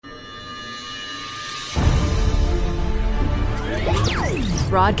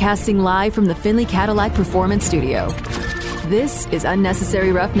Broadcasting live from the Findlay Cadillac Performance Studio. This is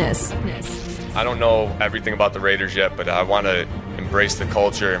Unnecessary Roughness. I don't know everything about the Raiders yet, but I want to embrace the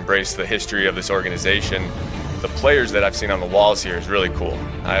culture, embrace the history of this organization. The players that I've seen on the walls here is really cool.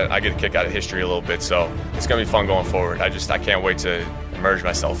 I get a kick out of history a little bit, so it's going to be fun going forward. I can't wait to immerse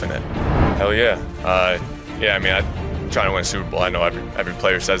myself in it. Hell yeah. I'm trying to win a Super Bowl. I know every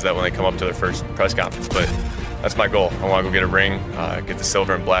player says that when they come up to their first press conference, but that's my goal. I want to go get a ring, get the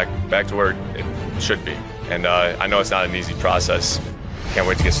silver and black back to where it should be. And I know it's not an easy process. Can't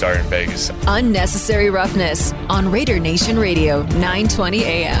wait to get started in Vegas. Unnecessary Roughness on Raider Nation Radio, 920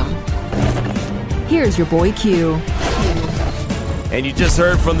 AM. Here's your boy Q. And you just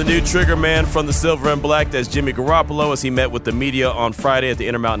heard from the new trigger man from the Silver and Black. That's Jimmy Garoppolo as he met with the media on Friday at the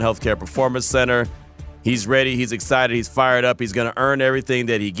Intermountain Healthcare Performance Center. He's ready. He's excited. He's fired up. He's going to earn everything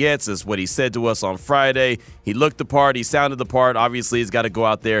that he gets. That's what he said to us on Friday. He looked the part. He sounded the part. Obviously, he's got to go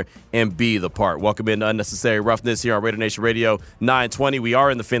out there and be the part. Welcome into Unnecessary Roughness here on Raider Nation Radio 920. We are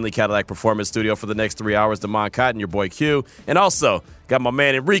in the Findlay Cadillac Performance Studio for the next 3 hours. Damon Cotton, your boy Q. And also got my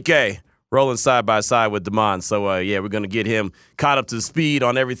man Enrique rolling side by side with Damon. So, we're going to get him caught up to speed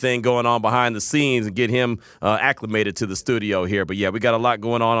on everything going on behind the scenes and get him acclimated to the studio here. But, we got a lot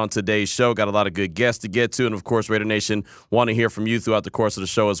going on today's show. Got a lot of good guests to get to. And, of course, Raider Nation want to hear from you throughout the course of the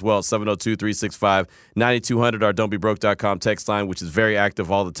show as well. 702-365-9200, our don'tbebroke.com text line, which is very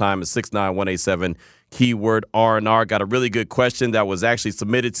active all the time, is 69187. Keyword R&R. Got a really good question that was actually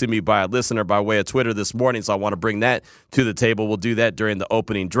submitted to me by a listener by way of Twitter this morning, so I want to bring that to the table. We'll do that during the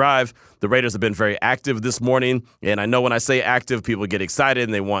opening drive. The Raiders have been very active this morning, and I know when I say active, people get excited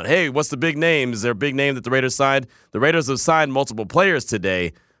and they want, hey, what's the big name? Is there a big name that the Raiders signed? The Raiders have signed multiple players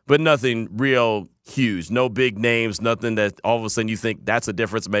today, but nothing real huge. No big names, nothing that all of a sudden you think that's a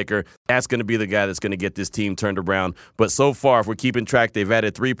difference maker. That's going to be the guy that's going to get this team turned around. But so far, if we're keeping track, they've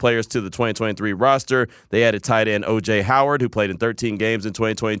added 3 players to the 2023 roster. They added tight end O.J. Howard, who played in 13 games in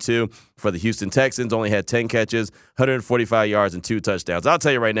 2022 for the Houston Texans, only had 10 catches, 145 yards, and 2 touchdowns. I'll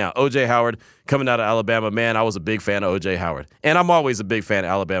tell you right now, O.J. Howard, coming out of Alabama, man, I was a big fan of O.J. Howard. And I'm always a big fan of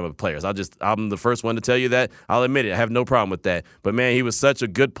Alabama players. I'm the first one to tell you that. I'll admit it. I have no problem with that. But, man, he was such a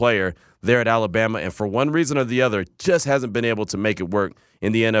good player there at Alabama, and for one reason or the other, just hasn't been able to make it work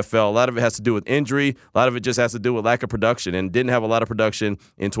in the NFL. A lot of it has to do with injury. A lot of it just has to do with lack of production, and didn't have a lot of production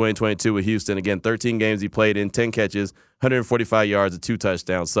in 2022 with Houston. Again, 13 games he played in, 10 catches, 145 yards, and 2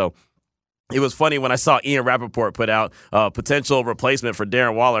 touchdowns. So it was funny when I saw Ian Rappaport put out a potential replacement for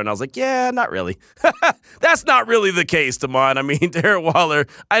Darren Waller, and I was like, yeah, not really. That's not really the case, Damon. I mean, Darren Waller,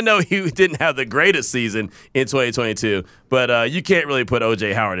 I know he didn't have the greatest season in 2022, but you can't really put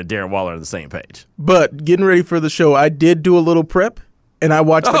O.J. Howard and Darren Waller on the same page. But getting ready for the show, I did do a little prep. And I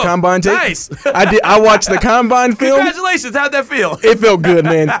watched the Combine tape. Nice. I watched the Combine film. Congratulations. How'd that feel? It felt good,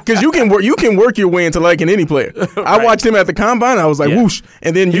 man. Because you can work your way into liking any player. Right. I watched him at the Combine. I was like, whoosh.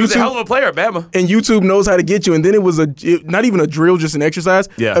 And then he was a hell of a player at Bama. And YouTube knows how to get you. And then it was not even a drill, just an exercise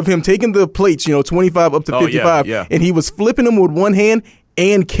of him taking the plates, 25 up to 55. And he was flipping them with one hand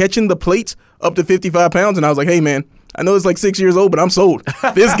and catching the plates up to 55 pounds. And I was like, hey, man, I know it's like 6 years old, but I'm sold.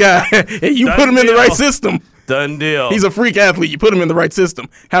 This guy, you put him in the right system. Done deal. He's a freak athlete. You put him in the right system.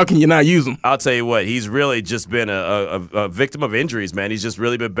 How can you not use him? I'll tell you what. He's really just been a victim of injuries, man. He's just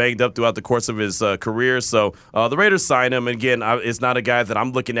really been banged up throughout the course of his career. So the Raiders signed him. And again, it's not a guy that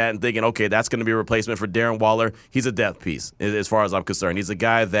I'm looking at and thinking, okay, that's going to be a replacement for Darren Waller. He's a depth piece as far as I'm concerned. He's a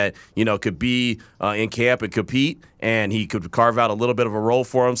guy that, could be in camp and compete, and he could carve out a little bit of a role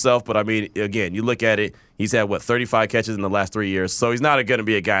for himself. But, I mean, again, you look at it, he's had, 35 catches in the last 3 years. So he's not going to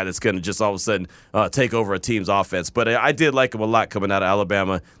be a guy that's going to just all of a sudden take over a team's offense. But I did like him a lot coming out of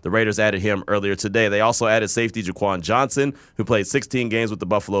Alabama. The Raiders added him earlier today. They also added safety Jaquan Johnson, who played 16 games with the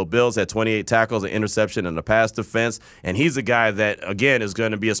Buffalo Bills, had 28 tackles, an interception, and a pass defense. And he's a guy that, again, is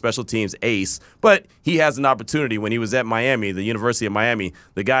going to be a special teams ace. But he has an opportunity. When he was at Miami, the University of Miami,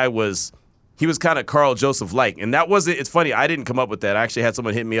 the guy was – he was kind of Carl Joseph-like. And that wasn't – it's funny, I didn't come up with that. I actually had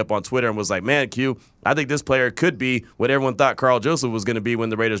someone hit me up on Twitter and was like, man, Q, I think this player could be what everyone thought Carl Joseph was going to be when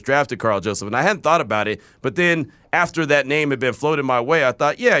the Raiders drafted Carl Joseph. And I hadn't thought about it. But then after that name had been floated my way, I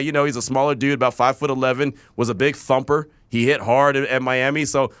thought, yeah, he's a smaller dude, about 5'11", was a big thumper. He hit hard at Miami.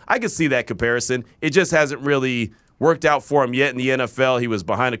 So I could see that comparison. It just hasn't really worked out for him yet in the NFL. He was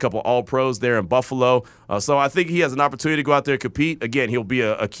behind a couple All-Pros there in Buffalo. So I think he has an opportunity to go out there and compete. Again, he'll be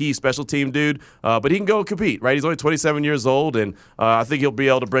a key special team dude, but he can go compete, right? He's only 27 years old, and I think he'll be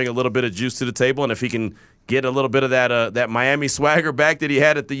able to bring a little bit of juice to the table. And if he can get a little bit of that Miami swagger back that he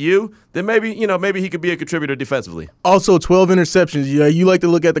had at the U, then maybe he could be a contributor defensively. Also, 12 interceptions. You like to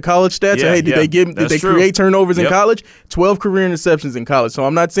look at the college stats. Did they create turnovers in college? 12 career interceptions in college. So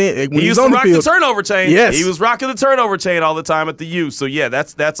I'm not saying when he used to rock the turnover chain. Yes, he was rocking the turnover chain all the time at the U. So yeah,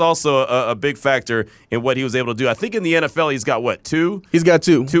 that's also a big factor in what he was able to do. I think in the NFL he's got what, 2? He's got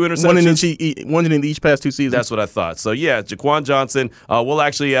 2 interceptions. One in each past 2 seasons. That's what I thought. So yeah, Jaquan Johnson. We'll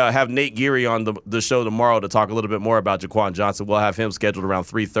actually have Nate Geary on the show tomorrow to talk a little bit more about Jaquan Johnson. We'll have him scheduled around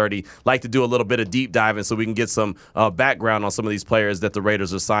 3:30. Like to do a little bit of deep diving so we can get some background on some of these players that the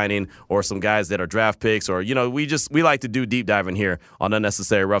Raiders are signing, or some guys that are draft picks, or we like to do deep diving here on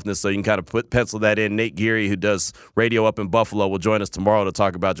Unnecessary Roughness. So you can kind of pencil that in. Nate Geary, who does radio up in Buffalo, will join us tomorrow to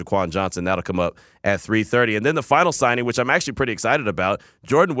talk about Jaquan Johnson. That'll come up at 3:30. And then the final signing, which I'm actually pretty excited about,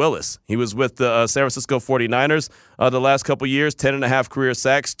 Jordan Willis. He was with the San Francisco 49ers the last couple years, 10.5 career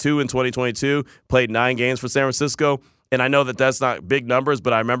sacks, 2 in 2022, played 9 games for San Francisco. And I know that that's not big numbers,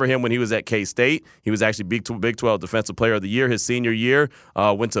 but I remember him when he was at K-State. He was actually Big 12 Defensive Player of the Year his senior year.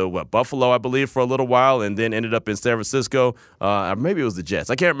 Went to Buffalo, I believe, for a little while, and then ended up in San Francisco. Maybe it was the Jets.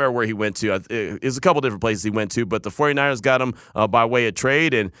 I can't remember where he went to. It's a couple different places he went to, but the 49ers got him by way of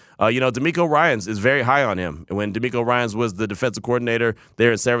trade. And, DeMeco Ryans is very high on him. And when DeMeco Ryans was the defensive coordinator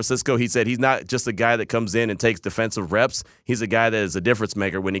there in San Francisco, he said he's not just a guy that comes in and takes defensive reps. He's a guy that is a difference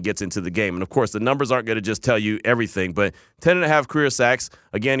maker when he gets into the game. And, of course, the numbers aren't going to just tell you everything, but 10.5 career sacks.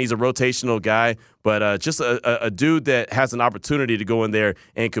 Again, he's a rotational guy, but just a dude that has an opportunity to go in there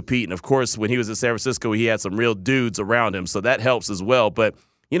and compete. And, of course, when he was in San Francisco, he had some real dudes around him, so that helps as well. But,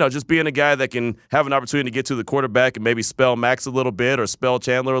 just being a guy that can have an opportunity to get to the quarterback and maybe spell Max a little bit or spell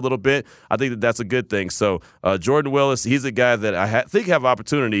Chandler a little bit, I think that's a good thing. So Jordan Willis, he's a guy that I think have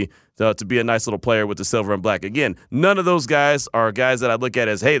opportunity to be a nice little player with the silver and black. Again, none of those guys are guys that I look at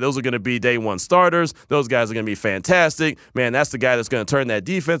as, hey, those are going to be day one starters. Those guys are going to be fantastic. Man, that's the guy that's going to turn that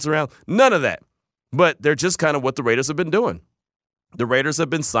defense around. None of that. But they're just kind of what the Raiders have been doing. The Raiders have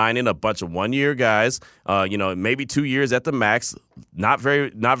been signing a bunch of one-year guys, maybe 2 years at the max. Not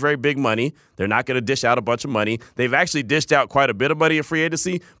very big money. They're not going to dish out a bunch of money. They've actually dished out quite a bit of money in free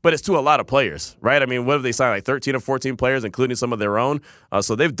agency, but it's to a lot of players, right? I mean, what have they signed, like 13 or 14 players, including some of their own?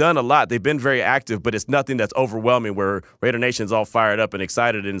 So they've done a lot. They've been very active, but it's nothing that's overwhelming where Raider Nation's all fired up and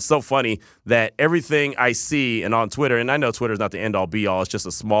excited. And it's so funny that everything I see and on Twitter, and I know Twitter's not the end-all, be-all. It's just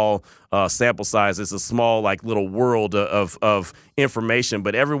a small sample size. It's a small, little world of information,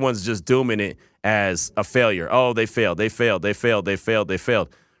 but everyone's just dooming it as a failure. Oh, they failed.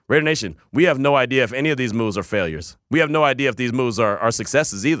 Raider Nation, we have no idea if any of these moves are failures. We have no idea if these moves are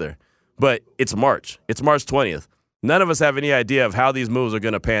successes either. But it's March. It's March 20th. None of us have any idea of how these moves are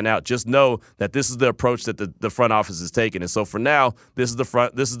going to pan out. Just know that this is the approach that the front office is taking. And so for now, this is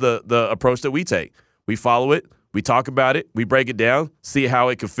the approach that we take. We follow it. We talk about it. We break it down, see how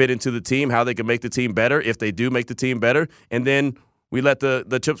it can fit into the team, how they can make the team better, if they do make the team better, and then we let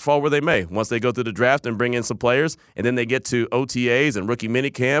the chips fall where they may. Once they go through the draft and bring in some players, and then they get to OTAs and rookie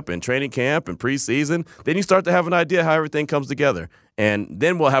minicamp and training camp and preseason, then you start to have an idea how everything comes together. And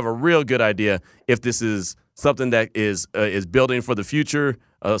then we'll have a real good idea if this is something that is building for the future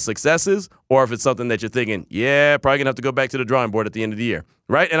successes, or if it's something that you're thinking, yeah, probably going to have to go back to the drawing board at the end of the year,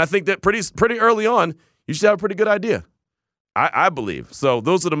 right? And I think that pretty early on, you should have a pretty good idea. I believe. So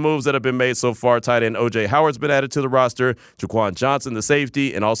those are the moves that have been made so far. Tight end O.J. Howard's been added to the roster. Jaquan Johnson, the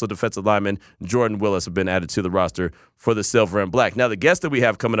safety, and also defensive lineman Jordan Willis have been added to the roster for the silver and black. Now, the guest that we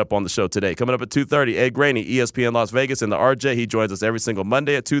have coming up on the show today, coming up at 2:30, Ed Graney, ESPN Las Vegas, and the RJ. He joins us every single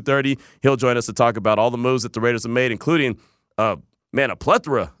Monday at 2:30. He'll join us to talk about all the moves that the Raiders have made, including a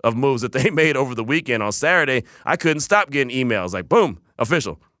plethora of moves that they made over the weekend. On Saturday, I couldn't stop getting emails like, boom,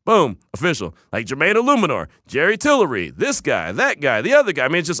 official. Boom, official. Like Jermaine Illuminor, Jerry Tillery, this guy, that guy, the other guy. I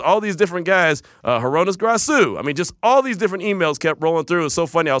mean, it's just all these different guys. Horonis Grasu. I mean, just all these different emails kept rolling through. It was so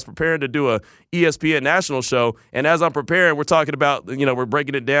funny. I was preparing to do a ESPN national show, and as I'm preparing, we're talking about, we're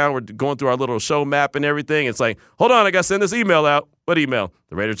breaking it down. We're going through our little show map and everything. It's like, hold on, I got to send this email out. What email?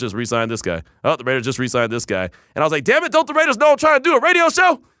 The Raiders just re-signed this guy. Oh, the Raiders just re-signed this guy. And I was like, damn it, don't the Raiders know I'm trying to do a radio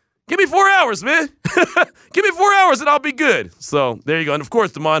show? Give me 4 hours, man. Give me 4 hours and I'll be good. So there you go. And of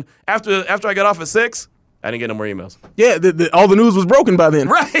course, Damon, after I got off at 6, I didn't get no more emails. Yeah, all the news was broken by then.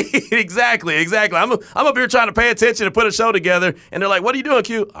 Right, exactly. I'm up here trying to pay attention and put a show together, and they're like, what are you doing,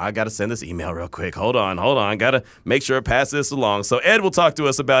 Q? I got to send this email real quick. Hold on. Got to make sure I pass this along. So Ed will talk to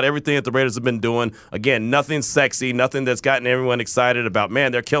us about everything that the Raiders have been doing. Again, nothing sexy, nothing that's gotten everyone excited about,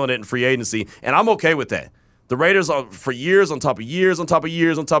 man, they're killing it in free agency, and I'm okay with that. The Raiders, for years on top of years on top of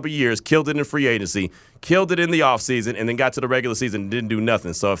years on top of years, killed it in free agency, killed it in the offseason, and then got to the regular season and didn't do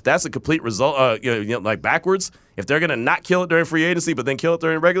nothing. So if that's a complete result, like backwards, if they're going to not kill it during free agency but then kill it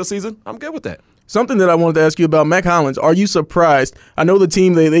during the regular season, I'm good with that. Something that I wanted to ask you about, Mac Hollins, are you surprised? I know the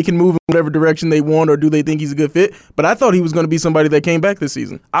team, they can move in whatever direction they want, or do they think he's a good fit? But I thought he was going to be somebody that came back this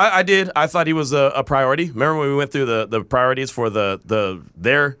season. I did. I thought he was a priority. Remember when we went through the priorities for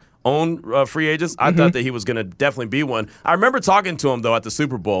their own free agents? I thought that he was going to definitely be one. I remember talking to him, though, at the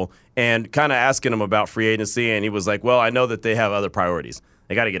Super Bowl and kind of asking him about free agency, and he was like, well, I know that they have other priorities.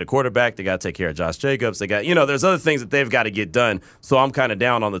 They got to get a quarterback. They got to take care of Josh Jacobs. They got, there's other things that they've got to get done. So I'm kind of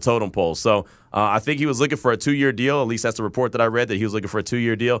down on the totem pole. So I think he was looking for a 2-year deal. At least that's the report that I read, that he was looking for a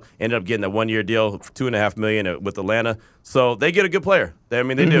 2-year deal. Ended up getting a 1-year deal for $2.5 million with Atlanta. So they get a good player. They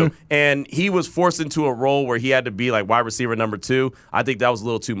do. And he was forced into a role where he had to be like wide receiver number 2. I think that was a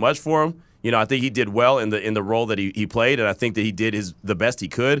little too much for him. I think he did well in the role that he played, and I think that he did the best he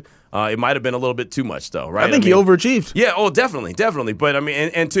could. It might have been a little bit too much, though, right? I think he overachieved. Yeah, definitely. But,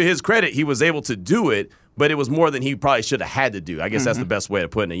 and to his credit, he was able to do it, but it was more than he probably should have had to do. I guess that's the best way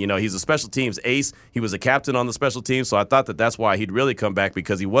of putting it. He's a special teams ace. He was a captain on the special teams, so I thought that that's why he'd really come back,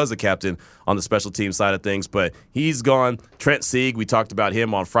 because he was a captain on the special team side of things. But he's gone. Trent Sieg, we talked about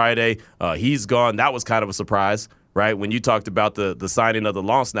him on Friday. He's gone. That was kind of a surprise. Right, when you talked about the signing of the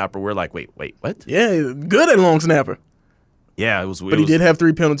long snapper, we're like, wait, what? Yeah, good at long snapper. Yeah, it was. But he did have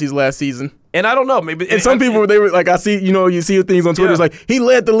 3 penalties last season. And I don't know, maybe. And some people, they were like, I see, you see things on Twitter. It's like, he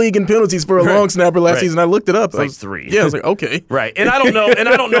led the league in penalties for a long snapper last season. I looked it up. It's like 3. Yeah, I was like, okay. Right, and I don't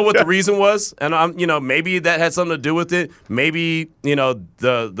know, what the reason was, and maybe that had something to do with it. Maybe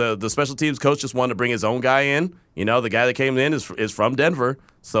the special teams coach just wanted to bring his own guy in. The guy that came in is from Denver,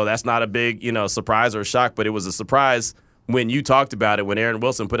 so that's not a big surprise or shock. But it was a surprise when you talked about it, when Aaron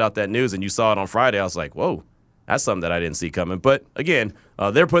Wilson put out that news and you saw it on Friday. I was like, whoa. That's something that I didn't see coming. But, again,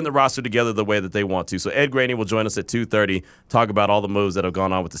 they're putting the roster together the way that they want to. So Ed Graney will join us at 2:30, talk about all the moves that have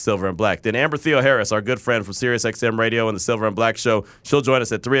gone on with the Silver and Black. Then Amber Theo-Harris, our good friend from SiriusXM Radio and the Silver and Black Show, she'll join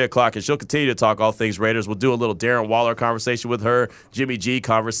us at 3 o'clock, and she'll continue to talk all things Raiders. We'll do a little Darren Waller conversation with her, Jimmy G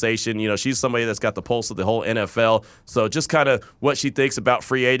conversation. She's somebody that's got the pulse of the whole NFL. So just kind of what she thinks about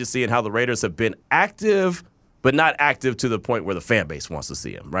free agency and how the Raiders have been active, but not active to the point where the fan base wants to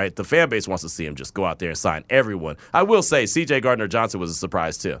see him, right? The fan base wants to see him just go out there and sign everyone. I will say C.J. Gardner-Johnson was a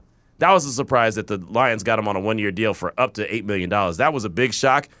surprise, too. That was a surprise that the Lions got him on a 1-year deal for up to $8 million. That was a big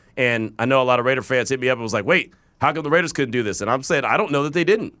shock, and I know a lot of Raider fans hit me up and was like, wait, how come the Raiders couldn't do this? And I'm saying I don't know that they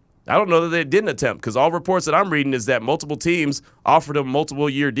didn't. I don't know that they didn't attempt, because all reports that I'm reading is that multiple teams offered him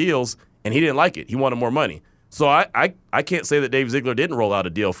multiple-year deals, and he didn't like it. He wanted more money. So I can't say that Dave Ziegler didn't roll out a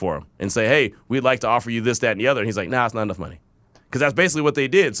deal for him and say, hey, we'd like to offer you this, that, and the other. And he's like, nah, it's not enough money. Because that's basically what they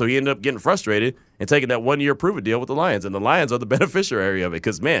did. So he ended up getting frustrated and taking that 1-year prove-it deal with the Lions. And the Lions are the beneficiary of it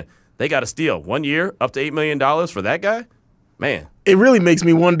because, man, they got a steal. 1 year, up to $8 million for that guy? Man. It really makes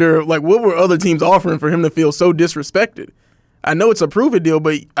me wonder, like, what were other teams offering for him to feel so disrespected? I know it's a prove-it deal,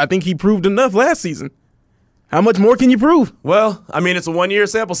 but I think he proved enough last season. How much more can you prove? Well, it's a 1-year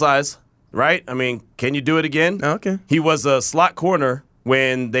sample size. Right? Can you do it again? Okay. He was a slot corner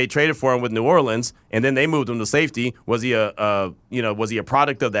when they traded for him with New Orleans, and then they moved him to safety. Was he a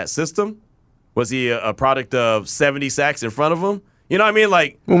product of that system? Was he a product of 70 sacks in front of him? You know what I mean?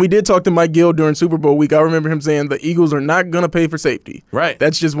 Like, when we did talk to Mike Gill during Super Bowl week, I remember him saying the Eagles are not going to pay for safety. Right.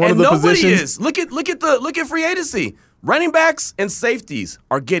 That's just one of the positions. Is. Look at free agency. Running backs and safeties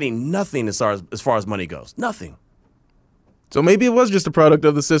are getting nothing as far as money goes. Nothing. So maybe it was just a product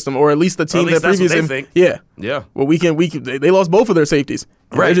of the system, or at least the team that previously. What they think. Yeah. Well, they lost both of their safeties.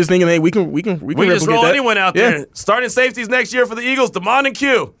 Right. They're just thinking, hey, we can just roll anyone out there. Starting safeties next year for the Eagles, Damon and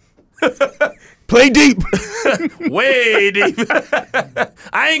Q. Play deep. Way deep.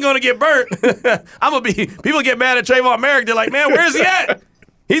 I ain't gonna get burnt. People get mad at Trayvon Merrick. They're like, man, where's he at?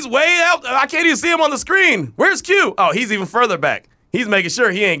 He's way out. I can't even see him on the screen. Where's Q? Oh, he's even further back. He's making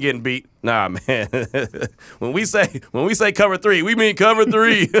sure he ain't getting beat. Nah, man. when we say cover 3, we mean cover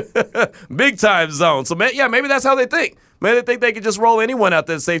 3. Big time zone. So, man, yeah, maybe that's how they think. Maybe they think they can just roll anyone out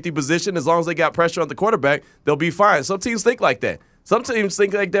that safety position as long as they got pressure on the quarterback, they'll be fine. Some teams think like that. Some teams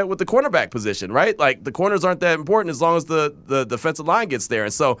think like that with the cornerback position, right? Like the corners aren't that important as long as the defensive line gets there.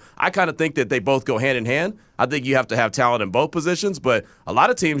 And so I kind of think that they both go hand in hand. I think you have to have talent in both positions, but a lot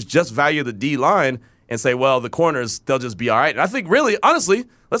of teams just value the D-line and say, well, the corners, they'll just be all right. And I think really, honestly,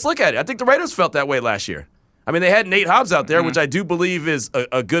 let's look at it. I think the Raiders felt that way last year. They had Nate Hobbs out there, which I do believe is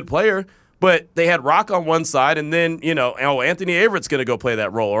a good player, but they had Rock on one side, and then, Anthony Averett's going to go play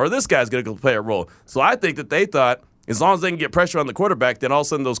that role, or this guy's going to go play a role. So I think that they thought, as long as they can get pressure on the quarterback, then all of a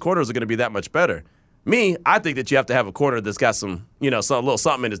sudden those corners are going to be that much better. I think that you have to have a corner that's got some, a little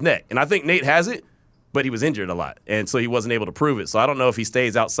something in his neck. And I think Nate has it, but he was injured a lot. And so he wasn't able to prove it. So I don't know if he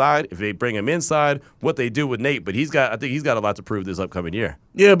stays outside, if they bring him inside, what they do with Nate. But I think he's got a lot to prove this upcoming year.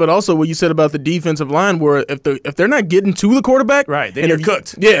 Yeah, but also what you said about the defensive line, where if they're not getting to the quarterback, right, then you're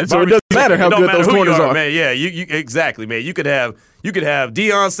cooked. Yeah, so it doesn't matter how good those corners are. Man. Yeah, you exactly, man. You could have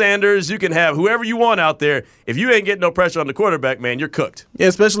Deion Sanders, you can have whoever you want out there. If you ain't getting no pressure on the quarterback, man, you're cooked. Yeah,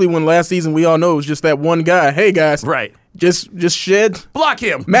 especially when last season we all know it was just that one guy. Hey guys, right. Just shed. Block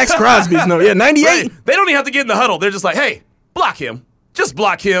him. Max Crosby's 98. Right. They don't even have to get in the huddle. They're just like, hey, block him. Just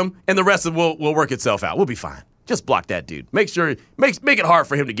block him, and the rest of it will work itself out. We'll be fine. Just block that dude. Make it hard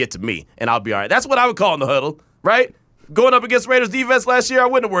for him to get to me, and I'll be all right. That's what I would call in the huddle, right? Going up against Raiders defense last year, I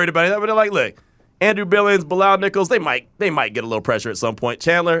wouldn't have worried about it. But they're like, look, Andrew Billings, Bilal Nichols, they might get a little pressure at some point.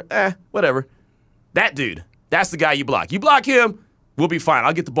 Chandler, whatever. That dude, that's the guy you block. You block him, we'll be fine.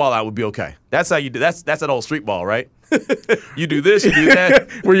 I'll get the ball out. We'll be okay. That's how you do. That's that old street ball, right? You do this, you do that.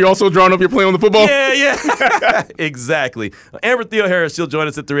 Were you also drawing up your play on the football? Yeah. Exactly. Amber Theo Harris, she'll join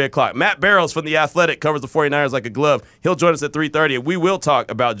us at 3 o'clock. Matt Barrows from The Athletic covers the 49ers like a glove. He'll join us at 3:30, and we will talk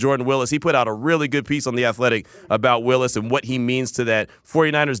about Jordan Willis. He put out a really good piece on The Athletic about Willis and what he means to that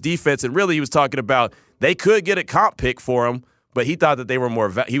 49ers defense. And really, he was talking about they could get a comp pick for him, but he thought that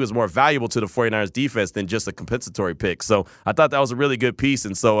he was more valuable to the 49ers defense than just a compensatory pick. So I thought that was a really good piece.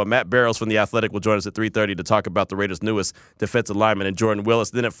 And so Matt Barrows from The Athletic will join us at 3:30 to talk about the Raiders' newest defensive lineman and Jordan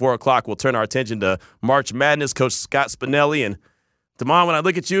Willis. Then at 4 o'clock, we'll turn our attention to March Madness, Coach Scott Spinelli. And Damon, when I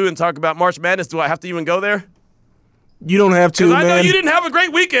look at you and talk about March Madness, do I have to even go there? You don't have to, man. I know you didn't have a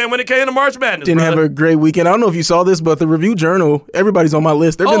great weekend when it came to March Madness. Didn't have a great weekend. I don't know if you saw this, but the Review Journal, everybody's on my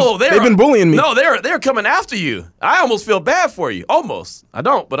list. They've been bullying me. No, they're coming after you. I almost feel bad for you. Almost. I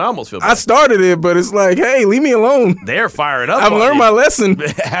don't, but I almost feel bad. I started it, but it's like, hey, leave me alone. They're firing up. I've learned my lesson.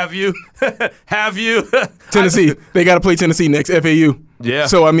 Have you? Have you? Tennessee. They got to play Tennessee next, FAU. Yeah.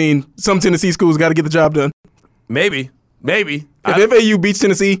 So, I mean, some Tennessee schools got to get the job done. Maybe. If FAU beats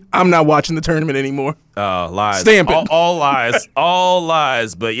Tennessee, I'm not watching the tournament anymore. Lies. Stamp it. All lies. All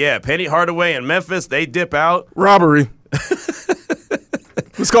lies. But yeah, Penny Hardaway and Memphis, they dip out. Robbery.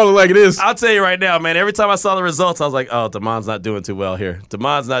 Let's call it like it is. I'll tell you right now, man, every time I saw the results, I was like, oh, Damon's not doing too well here.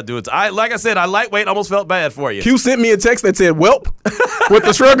 Damon's not doing too like I said, I lightweight almost felt bad for you. Q sent me a text that said, welp, with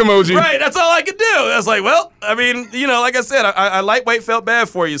the shrug emoji. Right, that's all I could do. I was like, well, I mean, like I said, I lightweight felt bad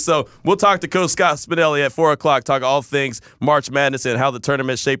for you. So we'll talk to Coach Scott Spinelli at 4 o'clock, talk all things March Madness and how the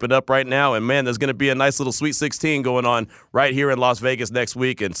tournament's shaping up right now. And, man, there's going to be a nice little Sweet 16 going on right here in Las Vegas next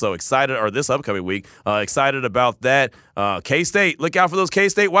week. And so excited, or this upcoming week, excited about that. K-State, look out for those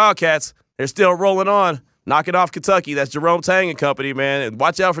K-State Wildcats. They're still rolling on, knocking off Kentucky. That's Jerome Tang and company, man. And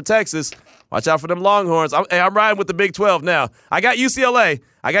watch out for Texas. Watch out for them Longhorns. I'm riding with the Big 12 now. I got UCLA.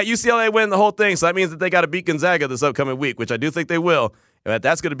 winning the whole thing, so that means that they got to beat Gonzaga this upcoming week, which I do think they will.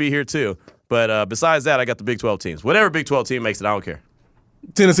 That's going to be here too. But besides that, I got the Big 12 teams. Whatever Big 12 team makes it, I don't care.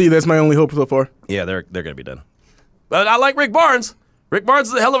 Tennessee, that's my only hope so far. Yeah, they're going to be done. But I like Rick Barnes. Rick Barnes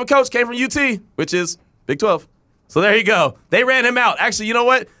is a hell of a coach. Came from UT, which is Big 12. So there you go. They ran him out. Actually, you know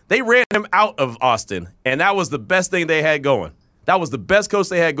what? They ran him out of Austin, and that was the best thing they had going. That was the best coach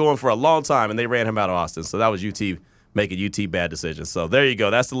they had going for a long time, and they ran him out of Austin. So that was UT making UT bad decisions. So there you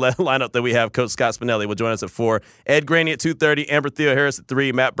go. That's the lineup that we have. Coach Scott Spinelli will join us at 4. Ed Graney at 2:30. Amber Theo Harris at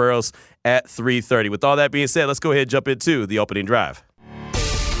 3. Matt Burrows at 3:30. With all that being said, let's go ahead and jump into the opening drive.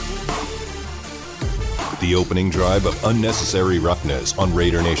 The opening drive of Unnecessary Roughness on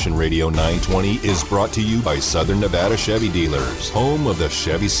Raider Nation Radio 920 is brought to you by Southern Nevada Chevy Dealers, home of the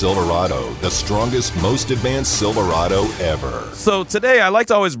Chevy Silverado, the strongest, most advanced Silverado ever. So today I like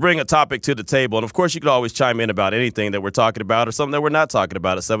to always bring a topic to the table, and of course you could always chime in about anything that we're talking about or something that we're not talking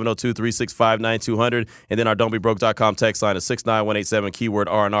about at 702-365-9200, and then our don'tbebroke.com text line is 69187, keyword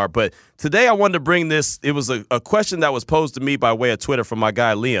R&R. But today I wanted to bring this. It was a question that was posed to me by way of Twitter from my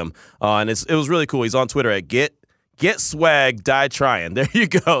guy Liam, and it was really cool. He's on Twitter at Get Swag, Die Trying. There you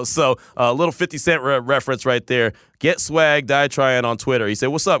go. So a little 50 Cent reference right there. Get Swag, Die Trying on Twitter. He said,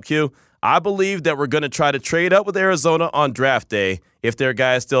 what's up, Q? I believe that we're going to try to trade up with Arizona on draft day if their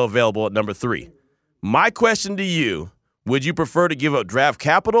guy is still available at number 3. My question to you, would you prefer to give up draft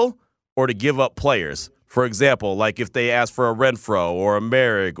capital or to give up players? For example, like if they ask for a Renfro or a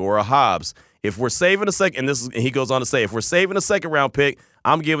Merrick or a Hobbs, if we're saving a second, and he goes on to say, if we're saving a second round pick,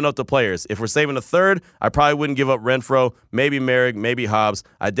 I'm giving up the players. If we're saving a third, I probably wouldn't give up Renfro, maybe Merrick, maybe Hobbs.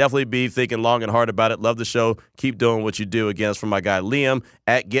 I'd definitely be thinking long and hard about it. Love the show. Keep doing what you do. Again, it's from my guy Liam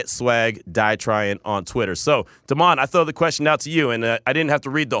at Get Swag, Die Trying on Twitter. So, Damon, I throw the question out to you, and I didn't have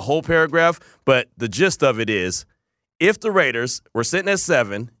to read the whole paragraph, but the gist of it is, if the Raiders were sitting at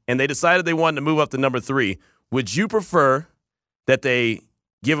 7 and they decided they wanted to move up to number 3, would you prefer that they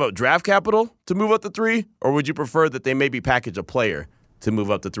give up draft capital to move up to 3, or would you prefer that they maybe package a player to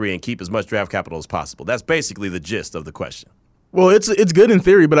move up to 3 and keep as much draft capital as possible? That's basically the gist of the question. Well, it's good in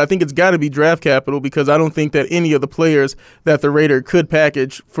theory, but I think it's got to be draft capital because I don't think that any of the players that the Raider could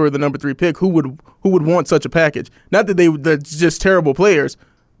package for the number 3 pick who would want such a package. Not that that's just terrible players,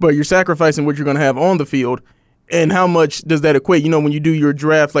 but you're sacrificing what you're going to have on the field. And how much does that equate? When you do your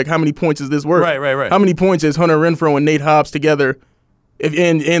draft, like how many points is this worth? Right. How many points is Hunter Renfrow and Nate Hobbs together?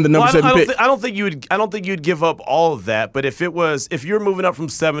 And the number 7 pick. I don't think you'd give up all of that. But if you're moving up from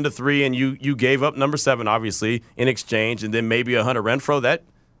 7 to 3 and you gave up number 7 obviously in exchange, and then maybe a Hunter Renfrow,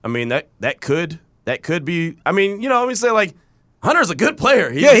 that could be. Let me say like Hunter's a good player.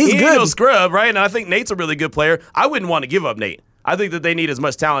 He's good. No scrub, right? And I think Nate's a really good player. I wouldn't want to give up Nate. I think that they need as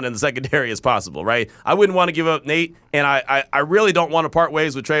much talent in the secondary as possible, right? I wouldn't want to give up Nate, and I really don't want to part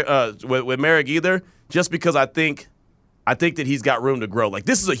ways with Merrick either, just because I think that he's got room to grow. Like,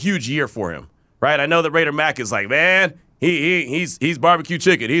 this is a huge year for him, right? I know that Raider Mack is like, man, he's barbecue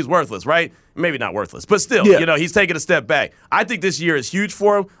chicken. He's worthless, right? Maybe not worthless, but still, he's taking a step back. I think this year is huge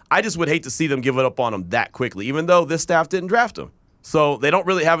for him. I just would hate to see them give it up on him that quickly, even though this staff didn't draft him. So they don't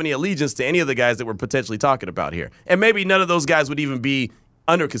really have any allegiance to any of the guys that we're potentially talking about here. And maybe none of those guys would even be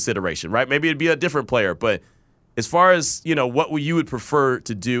under consideration, right? Maybe it'd be a different player. But as far as, what you would prefer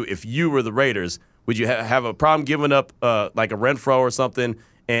to do if you were the Raiders, would you have a problem giving up like a Renfrow or something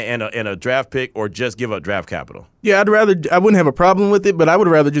and a draft pick, or just give up draft capital? Yeah, I wouldn't have a problem with it, but I would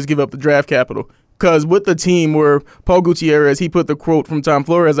rather just give up the draft capital. Because with the team where Paul Gutierrez, he put the quote from Tom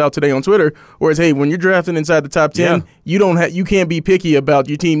Flores out today on Twitter, where it's, hey, when you're drafting inside the top 10, you can't be picky about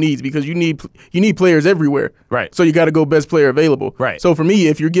your team needs because you need players everywhere. Right. So you got to go best player available. Right. So for me,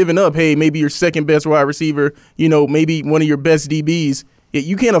 if you're giving up, hey, maybe your second best wide receiver, maybe one of your best DBs,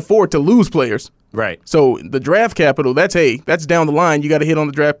 you can't afford to lose players. Right. So the draft capital, that's down the line. You got to hit on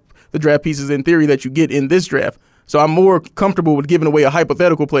the draft pieces in theory that you get in this draft. So I'm more comfortable with giving away a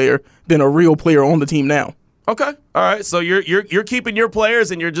hypothetical player than a real player on the team now. Okay. All right. So you're keeping your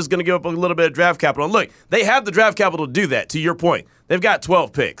players, and you're just going to give up a little bit of draft capital. And look, they have the draft capital to do that, to your point. They've got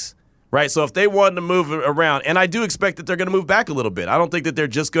 12 picks, right? So if they wanted to move around, and I do expect that they're going to move back a little bit. I don't think that they're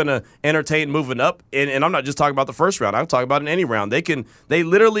just going to entertain moving up. And I'm not just talking about the first round. I'm talking about in any round. They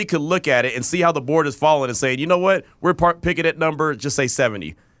literally could look at it and see how the board is falling and say, you know what? We're picking at number, just say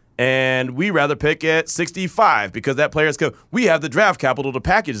 70. And we rather pick at 65 because that player's we have the draft capital to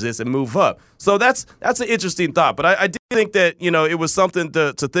package this and move up. So that's an interesting thought. But I do think that, it was something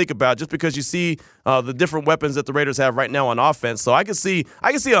to think about just because you see the different weapons that the Raiders have right now on offense. So I can see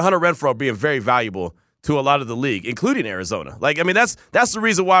a Hunter Renfrow being very valuable to a lot of the league, including Arizona. That's the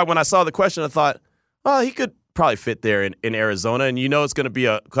reason why when I saw the question, I thought, he could probably fit there in Arizona. And it's going to be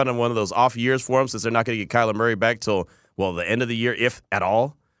a kind of one of those off years for him since they're not going to get Kyler Murray back till, the end of the year, if at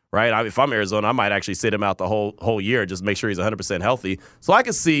all. Right, if I'm Arizona, I might actually sit him out the whole year, just make sure he's 100% healthy. So I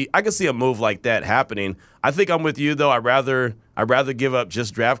can see a move like that happening. I think I'm with you though. I'd rather give up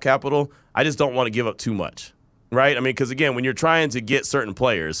just draft capital. I just don't want to give up too much, right? Because again, when you're trying to get certain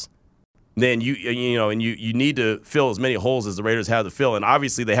players, then you need to fill as many holes as the Raiders have to fill. And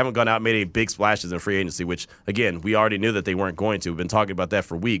obviously, they haven't gone out and made any big splashes in free agency, which again we already knew that they weren't going to. We've been talking about that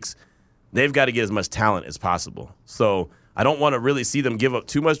for weeks. They've got to get as much talent as possible. So I don't want to really see them give up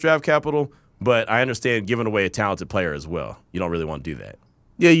too much draft capital, but I understand giving away a talented player as well. You don't really want to do that.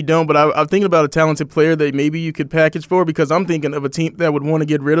 Yeah, you don't, but I'm thinking about a talented player that maybe you could package for because I'm thinking of a team that would want to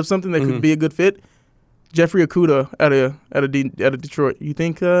get rid of something that could be a good fit. Jeffrey Okudah out of Detroit. You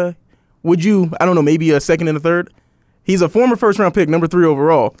think, would you, I don't know, maybe a second and a third? He's a former first-round pick, number 3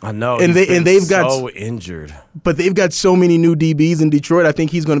 overall. I know, they've got so injured. But they've got so many new DBs in Detroit, I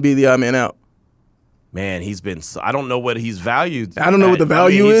think he's going to be the odd man out. Man, I don't know what he's valued. I don't know what the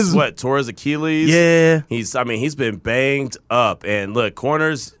value is. What, tore his Achilles? Yeah. He's been banged up. And look,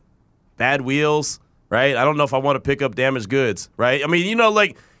 corners, bad wheels, right? I don't know if I want to pick up damaged goods, right?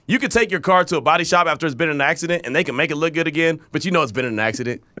 You could take your car to a body shop after it's been in an accident and they can make it look good again, but it's been in an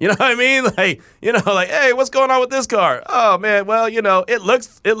accident. You know what I mean? Hey, what's going on with this car? Oh, man, well, it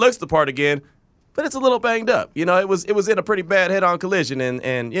looks the part again. But it's a little banged up. It was in a pretty bad head-on collision,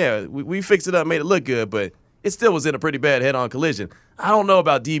 and yeah, we fixed it up, made it look good, but it still was in a pretty bad head-on collision. I don't know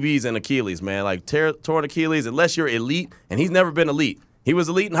about DBs and Achilles, man. Torn Achilles, unless you're elite, and he's never been elite. He was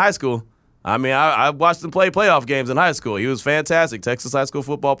elite in high school. I watched him play playoff games in high school. He was fantastic. Texas high school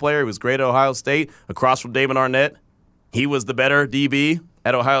football player. He was great at Ohio State, across from Damon Arnett. He was the better DB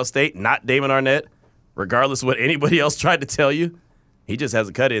at Ohio State, not Damon Arnett, regardless of what anybody else tried to tell you. He just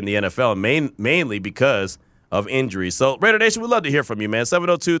hasn't cut it in the NFL, mainly because of injuries. So, Raider Nation, we'd love to hear from you, man.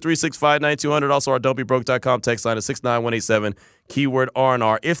 702-365-9200. Also, our don'tbebroke.com text line is 69187, keyword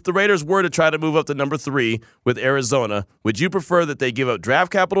R&R. If the Raiders were to try to move up to number 3 with Arizona, would you prefer that they give up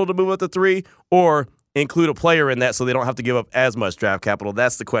draft capital to move up to 3, or include a player in that so they don't have to give up as much draft capital?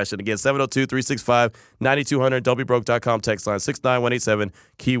 That's the question. Again, 702-365-9200, don'tbebroke.com text line 69187,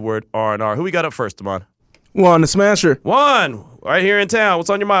 keyword R&R. Who we got up first, Damon? Juan the Smasher. Juan, right here in town. What's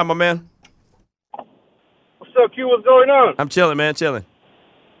on your mind, my man? What's up, Q? What's going on? I'm chilling, man, chilling.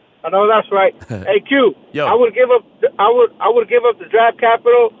 I know that's right. Hey, Q. Yo. I would give up the draft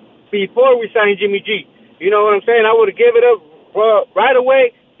capital before we signed Jimmy G. You know what I'm saying? I would give it up right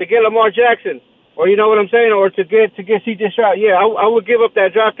away to get Lamar Jackson. Or you know what I'm saying, or to get C.J. Stroud. Yeah, I would give up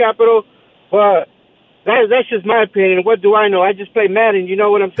that draft capital, but that's just my opinion. What do I know? I just play Madden. You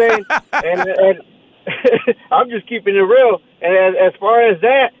know what I'm saying? and I'm just keeping it real. And as far as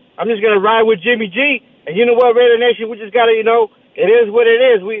that, I'm just gonna ride with Jimmy G. And you know what, Raider Nation, we just gotta, it is what it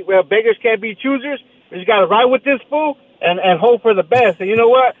is. Well, beggars can't be choosers. We just gotta ride with this fool and hope for the best. And you know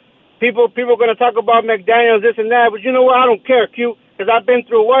what? People are gonna talk about McDaniels, this and that, but you know what? I don't care, Q, because I've been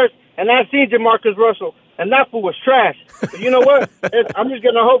through worse. And I've seen JaMarcus Russell, and that fool was trash. But you know what? I'm just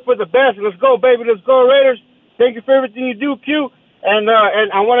going to hope for the best. Let's go, baby. Let's go, Raiders. Thank you for everything you do, Q. And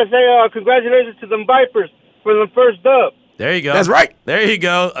I want to say congratulations to them Vipers for the first dub. There you go. That's right. There you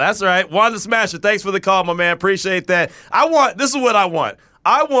go. That's right. Juan the Smasher, thanks for the call, my man. Appreciate that. This is what I want.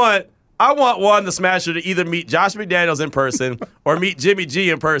 I want Juan the Smasher to either meet Josh McDaniels in person or meet Jimmy G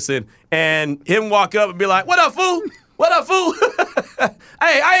in person, and him walk up and be like, "What up, fool? What up, fool?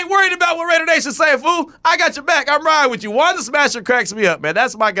 Hey, I ain't worried about what Raider Nation say, fool. I got your back. I'm riding with you." Juan the Smasher cracks me up, man.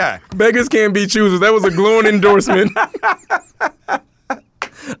 That's my guy. Beggars can't be choosers. That was a glowing endorsement.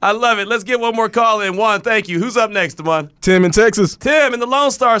 I love it. Let's get one more call in. Juan, thank you. Who's up next, Damon? Tim in Texas. Tim in the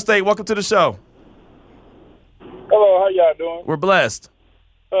Lone Star State. Welcome to the show. Hello, how y'all doing? We're blessed.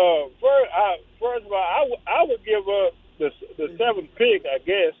 First of all, I would give up the 7th pick, I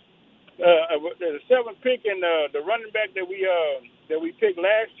guess. The 7th pick and the running back that we picked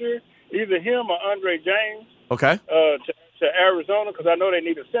last year, either him or Andre James. Okay. To Arizona, because I know they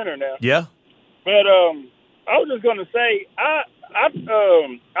need a center now. Yeah. But I was just gonna say I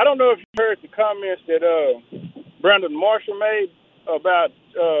don't know if you heard the comments that Brandon Marshall made about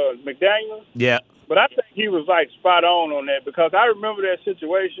McDaniels. Yeah. But I think he was like spot on that, because I remember that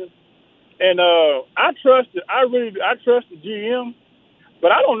situation, and I trust the GM.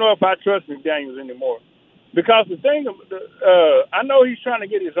 But I don't know if I trust McDaniels anymore, because the thing, I know he's trying to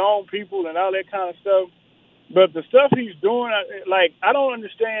get his own people and all that kind of stuff, but the stuff he's doing, I don't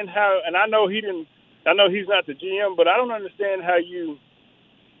understand how. And I know he's not the GM, but I don't understand how you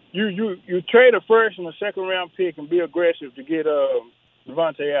trade a first and a second round pick and be aggressive to get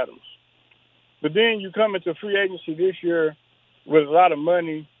Devontae Adams, but then you come into free agency this year with a lot of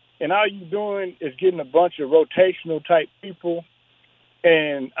money, and all you're doing is getting a bunch of rotational type people.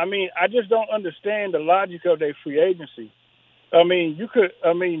 And, I just don't understand the logic of their free agency. No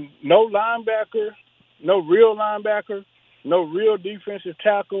linebacker, no real defensive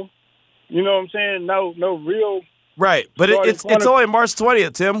tackle. You know what I'm saying? No real. Right, but it's only March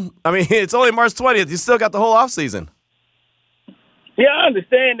 20th, Tim. It's only March 20th. You still got the whole offseason. Yeah, I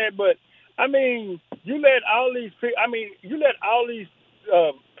understand that, but, you let all these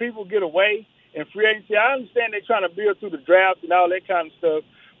people get away in free agency. I understand they're trying to build through the draft and all that kind of stuff,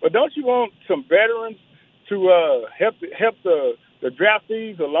 but don't you want some veterans to help the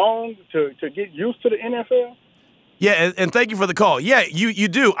draftees along to get used to the NFL? Yeah, and thank you for the call. Yeah, you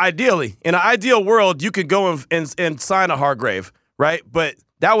do, ideally. In an ideal world, you could go and sign a Hargrave, right? But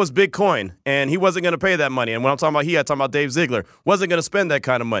that was big coin, and he wasn't going to pay that money. And when I'm talking about I'm talking about Dave Ziegler. Wasn't going to spend that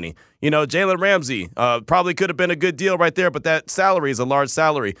kind of money. Jalen Ramsey probably could have been a good deal right there, but that salary is a large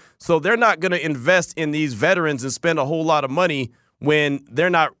salary. So they're not going to invest in these veterans and spend a whole lot of money when they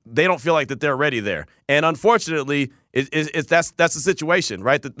don't feel like that they're ready there. And unfortunately, that's the situation,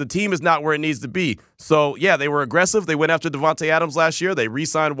 right? The team is not where it needs to be. So, yeah, they were aggressive. They went after Devontae Adams last year. They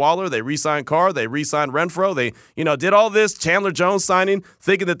re-signed Waller. They re-signed Carr. They re-signed Renfro. They, did all this Chandler Jones signing,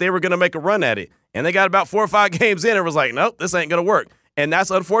 thinking that they were going to make a run at it. And they got about 4 or 5 games in and was like, nope, this ain't going to work. And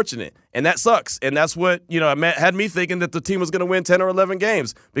that's unfortunate. And that sucks. And that's what, had me thinking that the team was going to win 10 or 11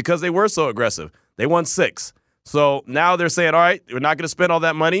 games because they were so aggressive. They won 6. So now they're saying, all right, we're not going to spend all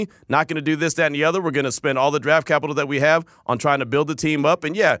that money, not going to do this, that, and the other. We're going to spend all the draft capital that we have on trying to build the team up.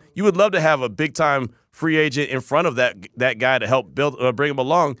 And, yeah, you would love to have a big-time free agent in front of that guy to help bring him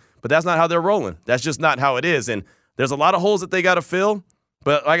along, but that's not how they're rolling. That's just not how it is. And there's a lot of holes that they got to fill,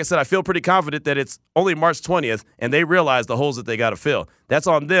 But like I said, I feel pretty confident that it's only March 20th, and they realize the holes that they got to fill. That's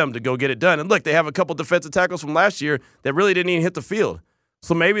on them to go get it done. And look, they have a couple defensive tackles from last year that really didn't even hit the field.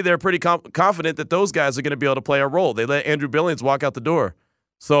 So maybe they're pretty confident that those guys are going to be able to play a role. They let Andrew Billings walk out the door.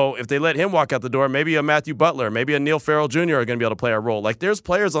 So if they let him walk out the door, maybe a Matthew Butler, maybe a Neil Farrell Jr. are going to be able to play a role. Like, there's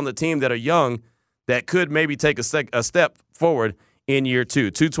players on the team that are young that could maybe take a step forward in year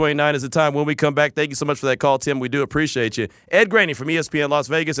 2. 2:29 is the time. When we come back, thank you so much for that call, Tim. We do appreciate you. Ed Graney from ESPN Las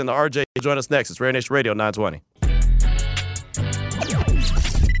Vegas and the RJ join us next. It's Raider Nation Radio 920.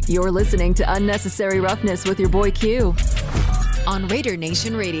 You're listening to Unnecessary Roughness with your boy Q on Raider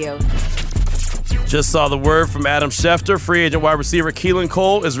Nation Radio. Just saw the word from Adam Schefter. Free agent wide receiver Keelan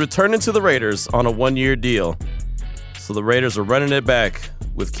Cole is returning to the Raiders on a 1-year deal. So the Raiders are running it back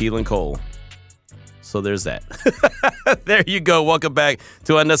with Keelan Cole. So there's that. There you go. Welcome back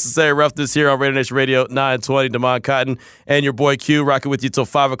to Unnecessary Roughness here on Raider Nation Radio 920. Damon Cotton and your boy Q rocking with you till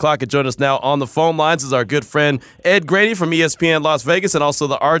 5 o'clock. And join us now on the phone lines is our good friend Ed Graney from ESPN Las Vegas, and also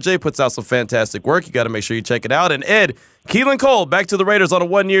the RJ puts out some fantastic work. You got to make sure you check it out. And Ed, Keelan Cole back to the Raiders on a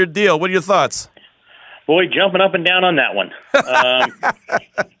 1-year deal. What are your thoughts? Boy, jumping up and down on that one.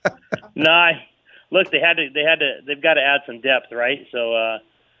 Look, they've got to add some depth, right? So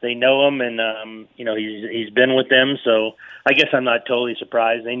they know him, and he's been with them. So I guess I'm not totally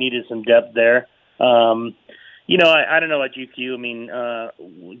surprised. They needed some depth there. I don't know about GQ. I mean,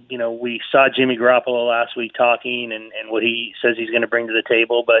 we saw Jimmy Garoppolo last week talking and what he says he's going to bring to the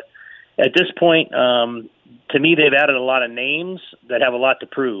table. But at this point, to me, they've added a lot of names that have a lot to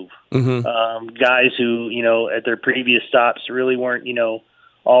prove. Mm-hmm. Guys who, at their previous stops really weren't,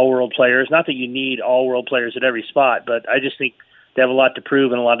 all-world players. Not that you need all-world players at every spot, but I just think they have a lot to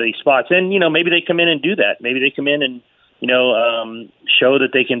prove in a lot of these spots. And, maybe they come in and do that. Maybe they come in and, show that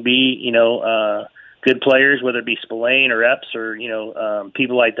they can be, good players, whether it be Spillane or Epps or,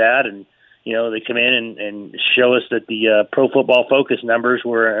 people like that. And, they come in and show us that the Pro Football Focus numbers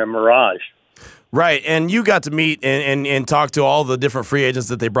were a mirage. Right, and you got to meet and talk to all the different free agents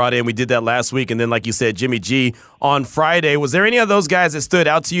that they brought in. We did that last week, and then, like you said, Jimmy G on Friday. Was there any of those guys that stood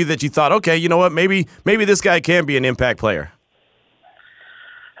out to you that you thought, okay, you know what, maybe this guy can be an impact player?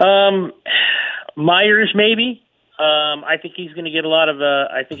 Myers, maybe. I think he's going to get a lot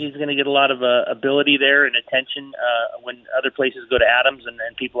of. Ability there and attention when other places go to Adams and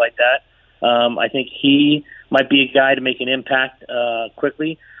people like that. I think he might be a guy to make an impact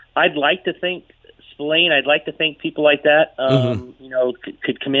quickly. I'd like to think Spillane. I'd like to think people like that,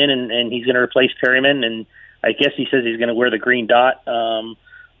 could come in and he's going to replace Perryman. And I guess he says he's going to wear the green dot.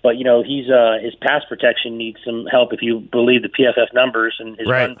 But he's his pass protection needs some help if you believe the PFF numbers, and his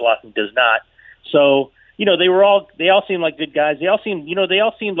run blocking does not. So they all seemed like good guys. They all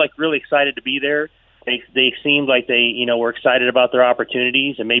seemed like really excited to be there. They seemed like they were excited about their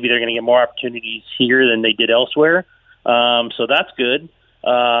opportunities, and maybe they're going to get more opportunities here than they did elsewhere. So that's good.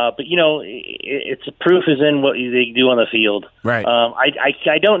 But it's proof is in what they do on the field. Right.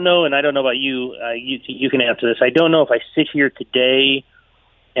 I don't know, and I don't know about you. You can answer this. I don't know if I sit here today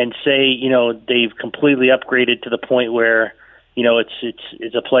and say they've completely upgraded to the point where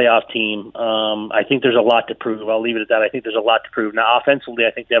it's a playoff team. I think there's a lot to prove. I'll leave it at that. I think there's a lot to prove. Now, offensively,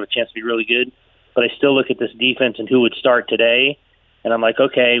 I think they have a chance to be really good. But I still look at this defense and who would start today. And I'm like,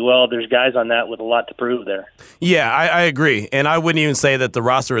 okay, well, there's guys on that with a lot to prove there. Yeah, I agree. And I wouldn't even say that the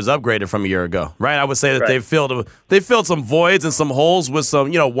roster is upgraded from a year ago, right? I would say that they've filled some voids and some holes with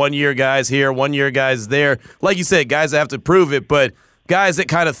some, 1-year guys here, 1-year guys there. Like you said, guys that have to prove it, but guys that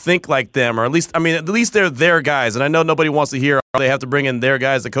kind of think like them, or at least they're their guys. And I know nobody wants to hear they have to bring in their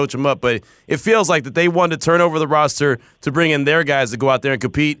guys to coach them up, but it feels like that they wanted to turn over the roster to bring in their guys to go out there and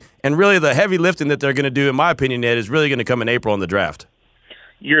compete. And really the heavy lifting that they're going to do, in my opinion, Ed, is really going to come in April in the draft.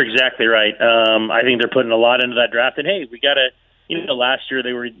 You're exactly right. I think they're putting a lot into that draft. And, hey, we got to last year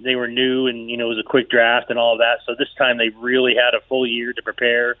they were new and, it was a quick draft and all of that. So this time they really had a full year to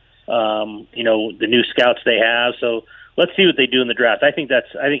prepare, the new scouts they have. So let's see what they do in the draft. I think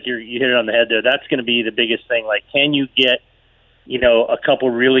you hit it on the head there. That's going to be the biggest thing. Like, can you get, a couple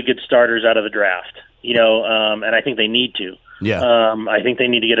really good starters out of the draft? And I think they need to. Yeah. I think they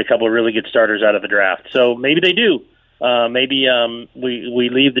need to get a couple of really good starters out of the draft. So maybe they do. Maybe we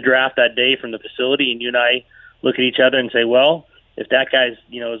leave the draft that day from the facility, and you and I look at each other and say, well, if that guy's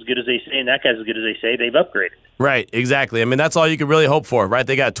as good as they say and that guy's as good as they say, they've upgraded. Right, exactly. I mean, that's all you can really hope for, right?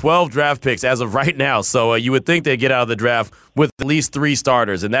 They got 12 draft picks as of right now, so you would think they'd get out of the draft with at least 3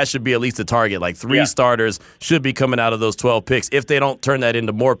 starters, and that should be at least a target. Like 3 starters should be coming out of those 12 picks if they don't turn that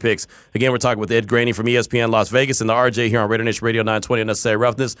into more picks. Again, we're talking with Ed Graney from ESPN Las Vegas and the RJ here on Raider Nation Radio 920 Unnecessary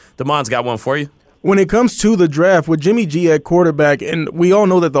Roughness. Damon's got one for you. When it comes to the draft, with Jimmy G at quarterback, and we all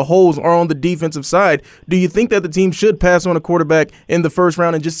know that the holes are on the defensive side, do you think that the team should pass on a quarterback in the first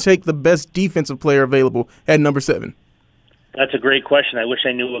round and just take the best defensive player available at number 7? That's a great question. I wish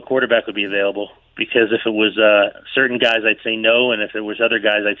I knew what quarterback would be available, because if it was certain guys, I'd say no, and if it was other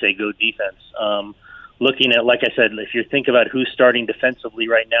guys, I'd say go defense. Looking at, like I said, if you think about who's starting defensively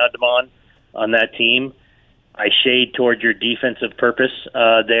right now, Damon, on that team, I shade toward your defensive purpose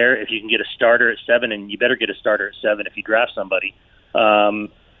there. If you can get a starter at 7, and you better get a starter at 7 if you draft somebody.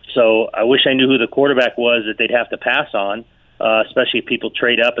 So I wish I knew who the quarterback was that they'd have to pass on, especially if people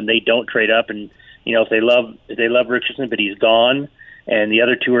trade up and they don't trade up. And, you know, if they love Richardson, but he's gone, and the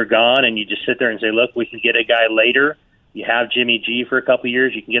other two are gone, and you just sit there and say, look, we can get a guy later. You have Jimmy G for a couple of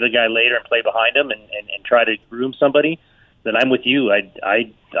years. You can get a guy later and play behind him and try to groom somebody. Then I'm with you.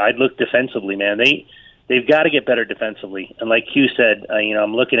 I'd look defensively, man. They've got to get better defensively. And like Q said,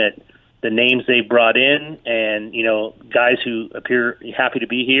 I'm looking at the names they brought in, and guys who appear happy to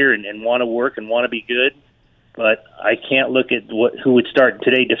be here and want to work and want to be good. But I can't look at who would start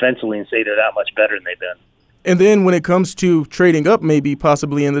today defensively and say they're that much better than they've been. And then when it comes to trading up, maybe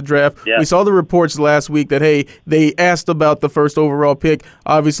possibly in the draft, we saw the reports last week that, hey, they asked about the first overall pick,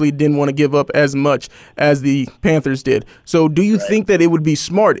 obviously didn't want to give up as much as the Panthers did. So do you think that it would be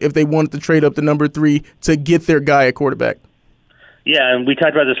smart if they wanted to trade up to number 3 to get their guy at quarterback? Yeah, and we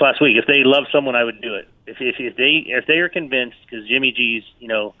talked about this last week. If they love someone, I would do it. If they are convinced, because Jimmy G's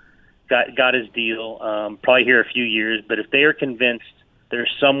got his deal, probably here a few years, but if they are convinced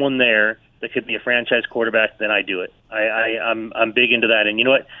there's someone there that could be a franchise quarterback, then I do it. I'm big into that. And you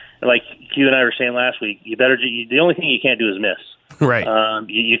know what? Like Q and I were saying last week, the only thing you can't do is miss. Right.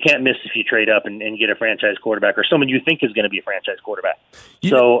 You can't miss if you trade up and get a franchise quarterback or someone you think is going to be a franchise quarterback.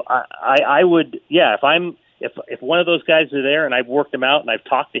 So I would, if one of those guys are there and I've worked him out and I've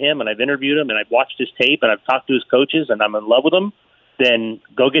talked to him and I've interviewed him and I've watched his tape and I've talked to his coaches and I'm in love with him, then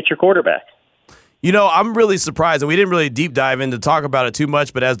go get your quarterback. I'm really surprised, and we didn't really deep dive in to talk about it too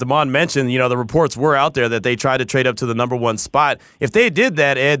much, but as Damon mentioned, the reports were out there that they tried to trade up to the number 1 spot. If they did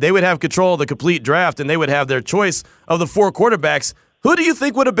that, Ed, they would have control of the complete draft, and they would have their choice of the 4 quarterbacks. Who do you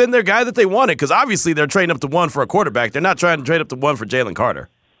think would have been their guy that they wanted? Because obviously they're trading up to 1 for a quarterback. They're not trying to trade up to 1 for Jalen Carter.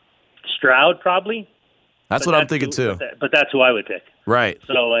 Stroud, probably. That's what I'm thinking, too. But that's who I would pick. Right.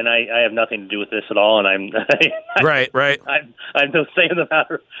 So, and I have nothing to do with this at all, and I'm right. I'm no say in the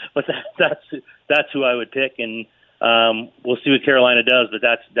matter, but that's who I would pick, and we'll see what Carolina does. But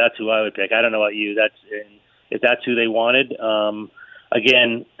that's who I would pick. I don't know about you. If that's who they wanted.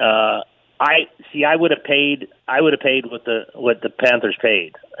 Again, I would have paid what the Panthers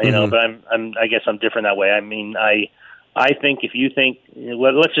paid. But I guess I'm different that way. I mean, I think if you think,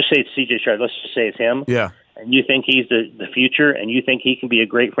 let's just say it's C.J. Stroud. Let's just say it's him. Yeah. And you think he's the future, and you think he can be a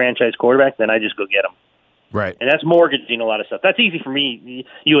great franchise quarterback, then I just go get him. Right. And that's mortgaging a lot of stuff. That's easy for me,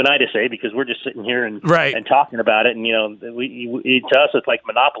 you and I, to say, because we're just sitting here and talking about it. And to us, it's like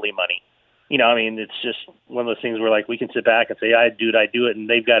monopoly money. It's just one of those things where like we can sit back and say, I do it, and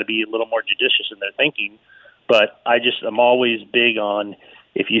they've got to be a little more judicious in their thinking. But I'm always big on,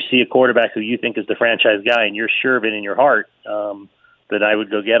 if you see a quarterback who you think is the franchise guy and you're sure of it in your heart, then I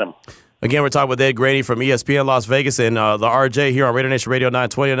would go get him. Again, we're talking with Ed Graney from ESPN Las Vegas and the RJ here on Raider Nation Radio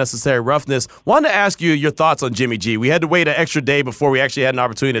 920, Unnecessary Roughness. Wanted to ask you your thoughts on Jimmy G. We had to wait an extra day before we actually had an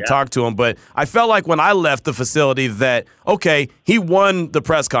opportunity to talk to him, but I felt like when I left the facility that, okay, he won the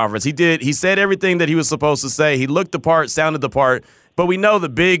press conference. He said everything that he was supposed to say. He looked the part, sounded the part, but we know the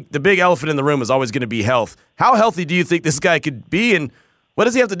big elephant in the room is always going to be health. How healthy do you think this guy could be, and what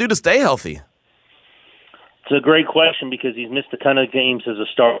does he have to do to stay healthy? It's a great question because he's missed a ton of games as a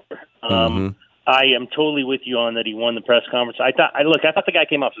starter. I am totally with you on that. He won the press conference. I thought the guy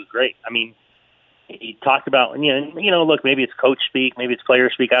came off as great. I mean, he talked about, look, maybe it's coach speak, maybe it's player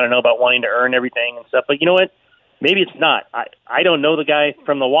speak. I don't know about wanting to earn everything and stuff, but you know what? Maybe it's not. I don't know the guy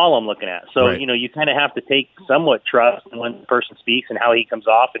from the wall I'm looking at. So, you kind of have to take somewhat trust in when the person speaks and how he comes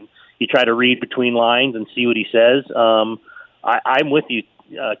off, and you try to read between lines and see what he says. I'm with you,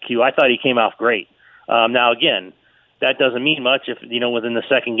 Q. I thought he came off great. Now, again, that doesn't mean much if, within the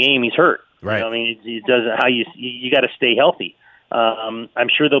second game he's hurt. Right. It doesn't. You got to stay healthy. I'm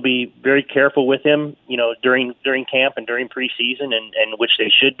sure they'll be very careful with him, during camp and during preseason, and which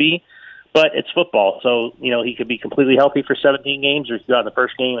they should be. But it's football, so he could be completely healthy for 17 games, or he could go out in the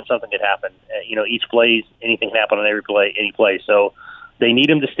first game and something could happen. Each play, anything can happen on any play. So they need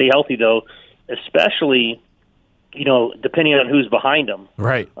him to stay healthy, though, especially. Depending on who's behind him.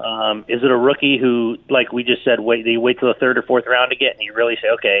 Right. Is it a rookie who, like we just said, they wait till the 3rd or 4th round to get, and you really say,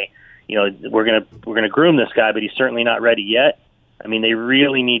 okay, we're gonna groom this guy, but he's certainly not ready yet. I mean, they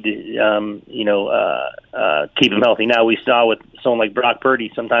really need to, keep him healthy. Now, we saw with someone like Brock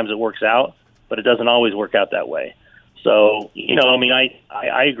Purdy, sometimes it works out, but it doesn't always work out that way. So,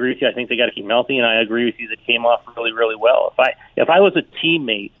 I agree with you. I think they got to keep him healthy, and I agree with you that it came off really, really well. If I was a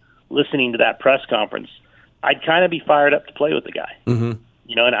teammate listening to that press conference, I'd kind of be fired up to play with the guy. Mm-hmm.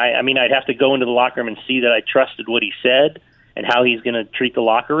 And I'd have to go into the locker room and see that I trusted what he said and how he's going to treat the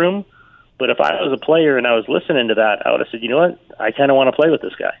locker room. But if I was a player and I was listening to that, I would have said, you know what, I kind of want to play with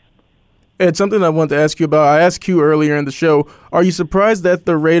this guy. Ed, something I wanted to ask you about. I asked Q earlier in the show, are you surprised that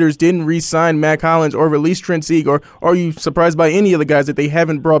the Raiders didn't re-sign Mack Hollins or release Trent Sieg, or are you surprised by any of the guys that they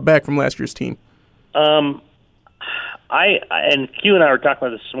haven't brought back from last year's team? And Q and I were talking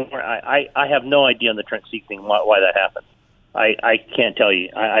about this morning. I have no idea on the Trent Sieg thing why that happened. I can't tell you.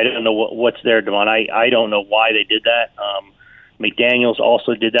 I don't know what's there, Devon. I don't know why they did that. McDaniels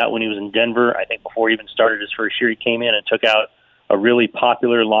also did that when he was in Denver. I think before he even started his first year, he came in and took out a really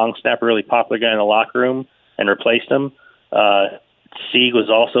popular long snapper, really popular guy in the locker room, and replaced him. Sieg was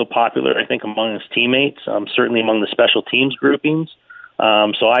also popular, I think, among his teammates, certainly among the special teams groupings.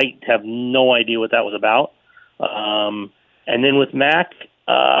 So I have no idea what that was about. And then with Mack,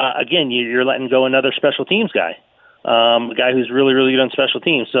 again, you're letting go another special teams guy, a guy who's really, really good on special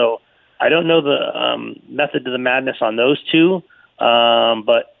teams. So I don't know the method to the madness on those two,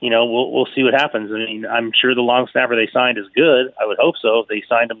 but we'll see what happens. I mean, I'm sure the long snapper they signed is good. I would hope so if they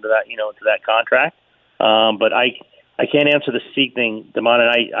signed him to that, to that contract. But I can't answer the Sieg thing, Damon. And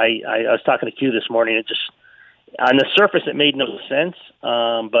I was talking to Q this morning. It just, on the surface, it made no sense.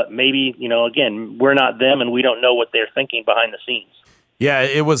 But maybe, again, we're not them, and we don't know what they're thinking behind the scenes. Yeah,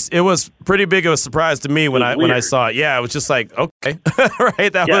 it was pretty big of a surprise to me when I saw it. Yeah, it was just like, okay,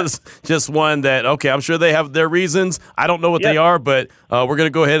 right? That was just one that, okay, I'm sure they have their reasons. I don't know what they are, but we're going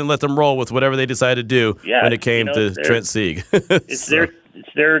to go ahead and let them roll with whatever they decide to do when it came to Trent Sieg. It's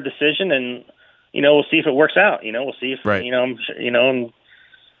their decision, and we'll see if it works out. We'll see if and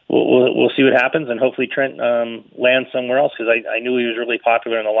we'll see what happens, and hopefully Trent lands somewhere else, because I knew he was really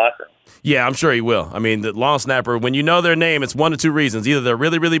popular in the locker room. Yeah, I'm sure he will. I mean, the long snapper, when you know their name, it's one of two reasons. Either they're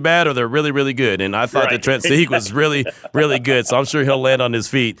really, really bad or they're really, really good. And I thought that Trent Sieg was really, really good. So I'm sure he'll land on his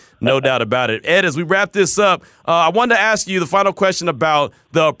feet, no doubt about it. Ed, as we wrap this up, I wanted to ask you the final question about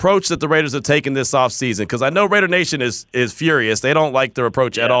the approach that the Raiders have taken this offseason, because I know Raider Nation is furious. They don't like their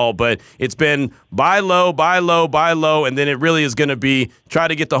approach at all, but it's been buy low, buy low, buy low, and then it really is going to be try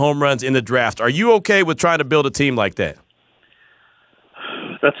to get the home runs in the draft. Are you okay with trying to build a team like that?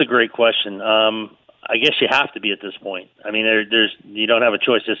 That's a great question. I guess you have to be at this point. I mean, you don't have a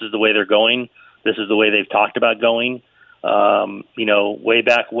choice. This is the way they're going. This is the way they've talked about going. Way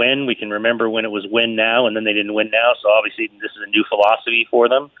back when, we can remember when it was win now, and then they didn't win now. So obviously this is a new philosophy for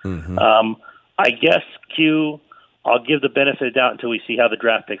them. Mm-hmm. I guess, Q, I'll give the benefit of the doubt until we see how the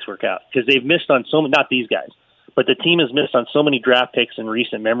draft picks work out, because they've missed on so many, not these guys, but the team has missed on so many draft picks in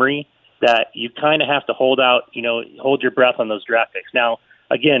recent memory that you kind of have to hold your breath on those draft picks. Now,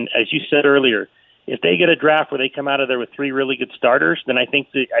 again, as you said earlier, if they get a draft where they come out of there with three really good starters, then I think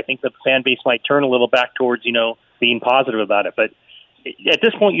the fan base might turn a little back towards, being positive about it. But at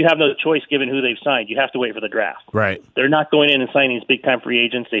this point, you have no choice given who they've signed. You have to wait for the draft. Right. They're not going in and signing these big-time free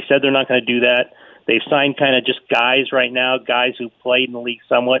agents. They said they're not going to do that. They've signed kind of just guys right now, guys who played in the league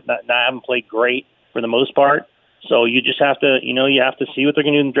somewhat, not haven't played great for the most part. So you just have to, you have to see what they're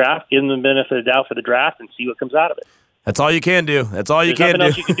going to do in the draft, give them the benefit of the doubt for the draft, and see what comes out of it. That's all you can do. That's all you can do. There's nothing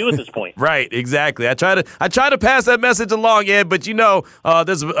else you can do at this point. Right, exactly. I try to pass that message along, Ed, but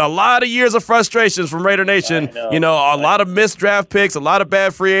there's a lot of years of frustrations from Raider Nation. A lot of missed draft picks, a lot of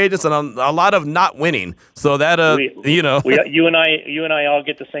bad free agents, and a lot of not winning. So that you and I all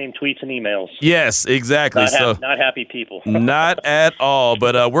get the same tweets and emails. Yes, exactly. Not happy people. Not at all.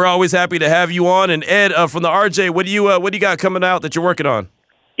 But we're always happy to have you on. And Ed, from the RJ, what do you got coming out that you're working on?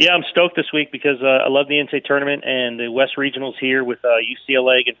 Yeah, I'm stoked this week because I love the NCAA tournament and the West Regionals here with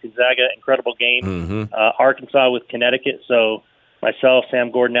UCLA against Gonzaga. Incredible game. Mm-hmm. Arkansas with Connecticut. So myself, Sam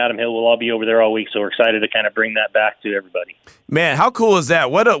Gordon, Adam Hill will all be over there all week. So we're excited to kind of bring that back to everybody. Man, how cool is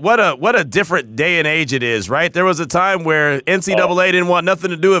that? What a different day and age it is, right? There was a time where NCAA didn't want nothing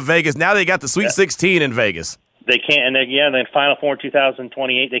to do with Vegas. Now they got the Sweet 16 in Vegas. They can't, and the Final Four in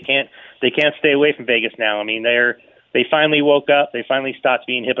 2028. They can't stay away from Vegas now. I mean, They finally woke up. They finally stopped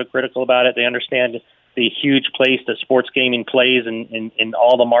being hypocritical about it. They understand the huge place that sports gaming plays in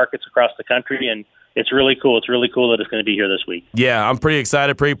all the markets across the country, and it's really cool. It's really cool that it's going to be here this week. Yeah, I'm pretty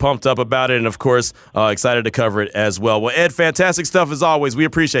excited, pretty pumped up about it, and, of course, excited to cover it as well. Well, Ed, fantastic stuff as always. We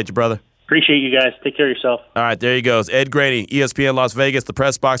appreciate you, brother. Appreciate you guys. Take care of yourself. All right, there he goes. Ed Graney, ESPN Las Vegas, The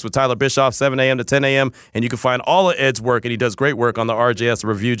Press Box with Tyler Bischoff, 7 a.m. to 10 a.m. And you can find all of Ed's work, and he does great work on the RJS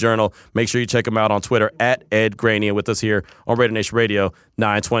Review Journal. Make sure you check him out on Twitter at Ed Graney, and with us here on Raider Nation Radio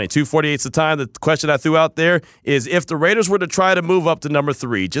 920. 2:48 is the time. The question I threw out there is if the Raiders were to try to move up to number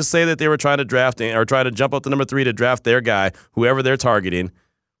 3, just say that they were trying to draft or trying to jump up to number 3 to draft their guy, whoever they're targeting.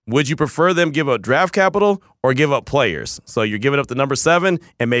 Would you prefer them give up draft capital or give up players? So you're giving up the number 7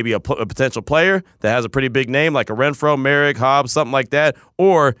 and maybe a potential player that has a pretty big name like a Renfro, Merrick, Hobbs, something like that,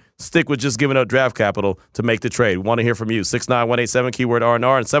 or stick with just giving up draft capital to make the trade. We want to hear from you. 69187, keyword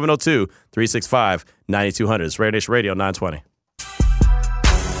R&R, and 702-365-9200. It's Raider Nation Radio 920.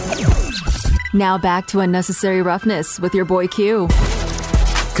 Now back to Unnecessary Roughness with your boy Q.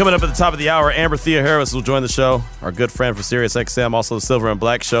 Coming up at the top of the hour, Amber Thea Harris will join the show, our good friend from SiriusXM, also the Silver and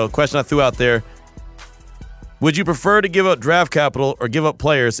Black Show. Question I threw out there, would you prefer to give up draft capital or give up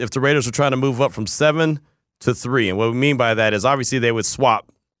players if the Raiders were trying to move up from 7 to 3? And what we mean by that is obviously they would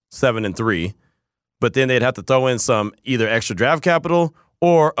swap 7 and 3, but then they'd have to throw in some either extra draft capital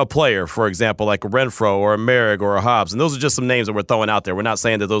or a player, for example, like a Renfro or a Merrick or a Hobbs. And those are just some names that we're throwing out there. We're not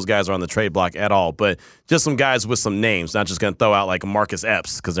saying that those guys are on the trade block at all, but just some guys with some names, not just going to throw out like Marcus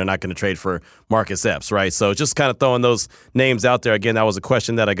Epps because they're not going to trade for Marcus Epps, right? So just kind of throwing those names out there. Again, that was a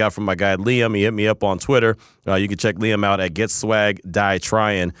question that I got from my guy Liam. He hit me up on Twitter. You can check Liam out at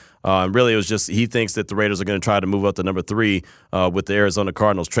GetSwagDieTryin'. Really, it was just he thinks that the Raiders are going to try to move up to number 3 with the Arizona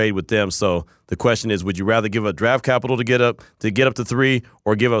Cardinals, trade with them. So the question is, would you rather give up draft capital to get up to 3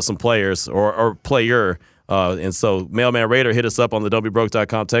 or give up some players or player? And so Mailman Raider hit us up on the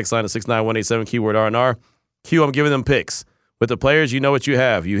don'tbebroke.com text line at 69187, keyword R&R. Q, I'm giving them picks. With the players, you know what you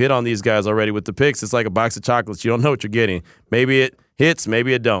have. You hit on these guys already. With the picks, it's like a box of chocolates. You don't know what you're getting. Maybe it hits,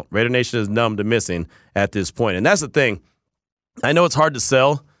 maybe it don't. Raider Nation is numb to missing at this point. And that's the thing. I know it's hard to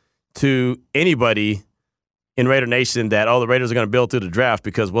sell to anybody in Raider Nation that, the Raiders are going to build through the draft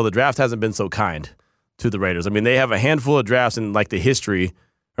because, well, the draft hasn't been so kind to the Raiders. I mean, they have a handful of drafts in like the history,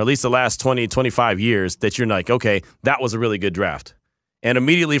 or at least the last 20, 25 years that you're like, okay, that was a really good draft. And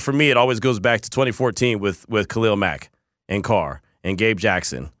immediately for me, it always goes back to 2014 with Khalil Mack and Carr and Gabe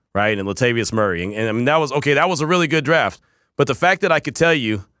Jackson, right, and Latavius Murray. And I mean, that was a really good draft. But the fact that I could tell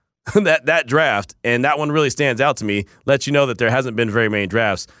you that draft, and that one really stands out to me, lets you know that there hasn't been very many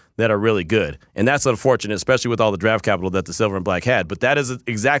drafts that are really good. And that's unfortunate, especially with all the draft capital that the Silver and Black had. But that is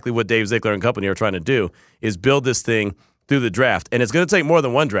exactly what Dave Ziegler and company are trying to do, is build this thing through the draft. And it's going to take more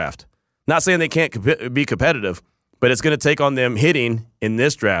than one draft. Not saying they can't be competitive, but it's going to take on them hitting in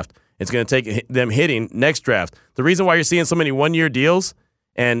this draft. It's going to take them hitting next draft. The reason why you're seeing so many one-year deals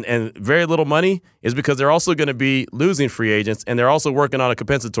and very little money is because they're also going to be losing free agents, and they're also working on a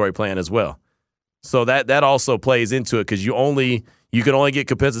compensatory plan as well. So that also plays into it because you can only get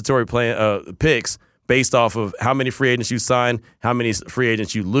compensatory picks based off of how many free agents you sign, how many free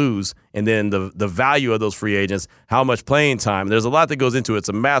agents you lose, and then the value of those free agents, how much playing time. There's a lot that goes into it. It's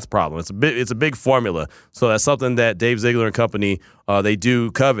a math problem. It's a big formula. So that's something that Dave Ziegler and company, they do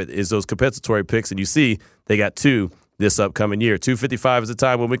covet, is those compensatory picks. And you see they got 2 this upcoming year. 2:55 is the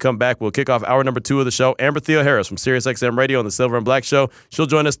time. When we come back, we'll kick off hour number 2 of the show. Amber Thea Harris from SiriusXM Radio on the Silver and Black Show. She'll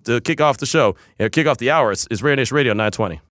join us to kick off the show. Kick off the hour. It's Raider Nation Radio 920.